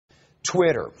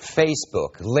Twitter,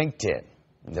 Facebook, LinkedIn.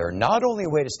 They're not only a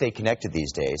way to stay connected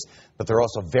these days, but they're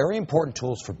also very important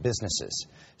tools for businesses.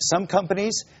 Some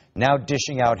companies now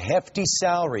dishing out hefty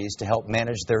salaries to help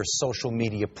manage their social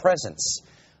media presence.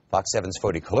 Fox 7's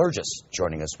Foti Kalergis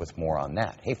joining us with more on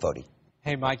that. Hey, Foti.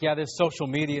 Hey, Mike. Yeah, this social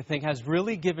media thing has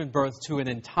really given birth to an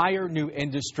entire new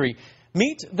industry.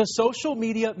 Meet the social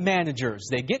media managers.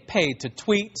 They get paid to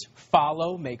tweet,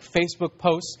 follow, make Facebook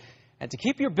posts, and to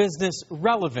keep your business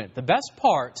relevant. The best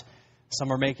part,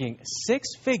 some are making six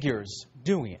figures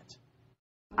doing it.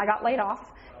 I got laid off.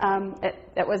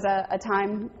 It was a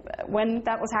time when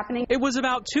that was happening. It was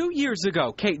about 2 years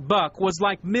ago. Kate Buck was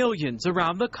like millions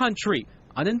around the country,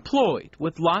 unemployed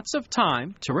with lots of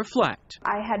time to reflect.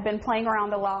 I had been playing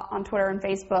around a lot on Twitter and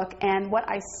Facebook, and what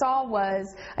I saw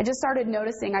was, I just started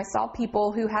noticing, I saw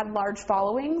people who had large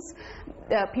followings,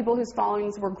 people whose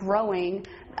followings were growing.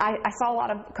 I saw a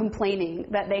lot of complaining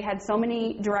that they had so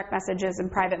many direct messages and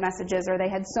private messages, or they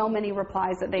had so many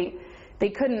replies that they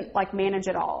couldn't manage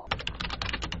it all.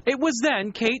 It was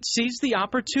then Kate seized the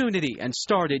opportunity and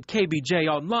started KBJ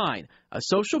Online, a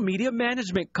social media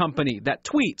management company that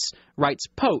tweets, writes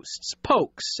posts,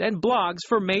 pokes, and blogs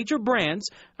for major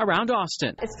brands around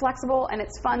Austin. It's flexible and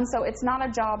it's fun, so it's not a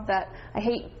job that I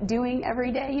hate doing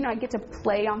every day. You know, I get to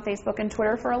play on Facebook and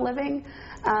Twitter for a living,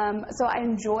 so I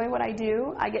enjoy what I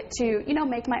do. I get to,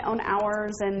 make my own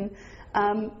hours and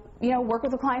work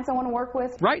with the clients I want to work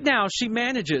with. Right now, she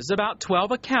manages about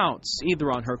 12 accounts,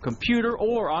 either on her computer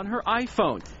or on her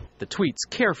iPhone. The tweets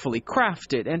carefully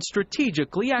crafted and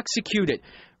strategically executed.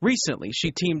 Recently,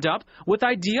 she teamed up with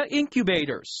Idea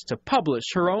Incubators to publish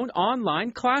her own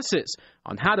online classes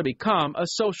on how to become a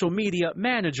social media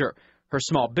manager. Her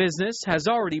small business has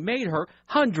already made her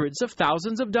hundreds of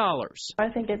thousands of dollars. I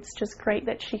think it's just great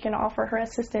that she can offer her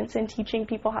assistance in teaching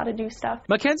people how to do stuff.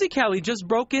 Mackenzie Kelly just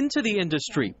broke into the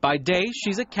industry. By day,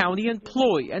 she's a county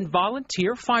employee and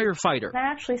volunteer firefighter. I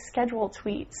actually schedule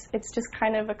tweets. It's just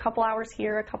kind of a couple hours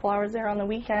here, a couple hours there on the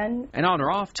weekend. And on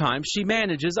her off time, she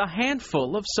manages a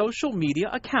handful of social media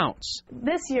accounts.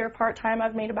 This year, part-time,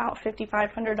 I've made about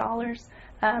 $5,500.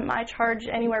 I charge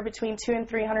anywhere between $200 and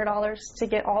 $300 to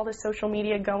get all the social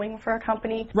media going for a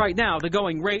company. Right now, the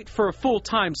going rate for a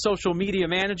full-time social media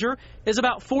manager is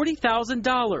about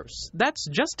 $40,000. That's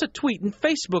just to tweet and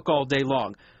Facebook all day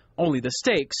long. Only the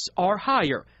stakes are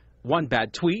higher. One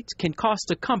bad tweet can cost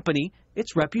a company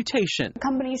its reputation.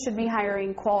 Companies should be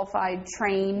hiring qualified,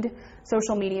 trained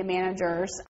social media managers.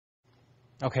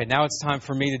 Okay, now it's time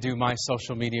for me to do my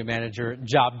social media manager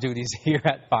job duties here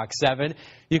at Fox 7.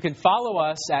 You can follow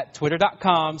us at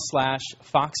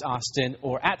twitter.com/FoxAustin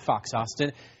or at Fox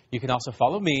Austin. You can also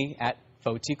follow me at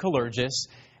Foti Kalergis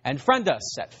and friend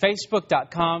us at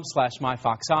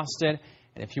facebook.com/MyFoxAustin.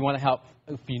 And if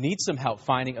you need some help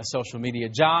finding a social media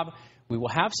job, we will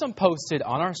have some posted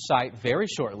on our site very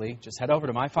shortly. Just head over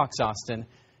to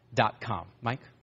myfoxaustin.com. Mike?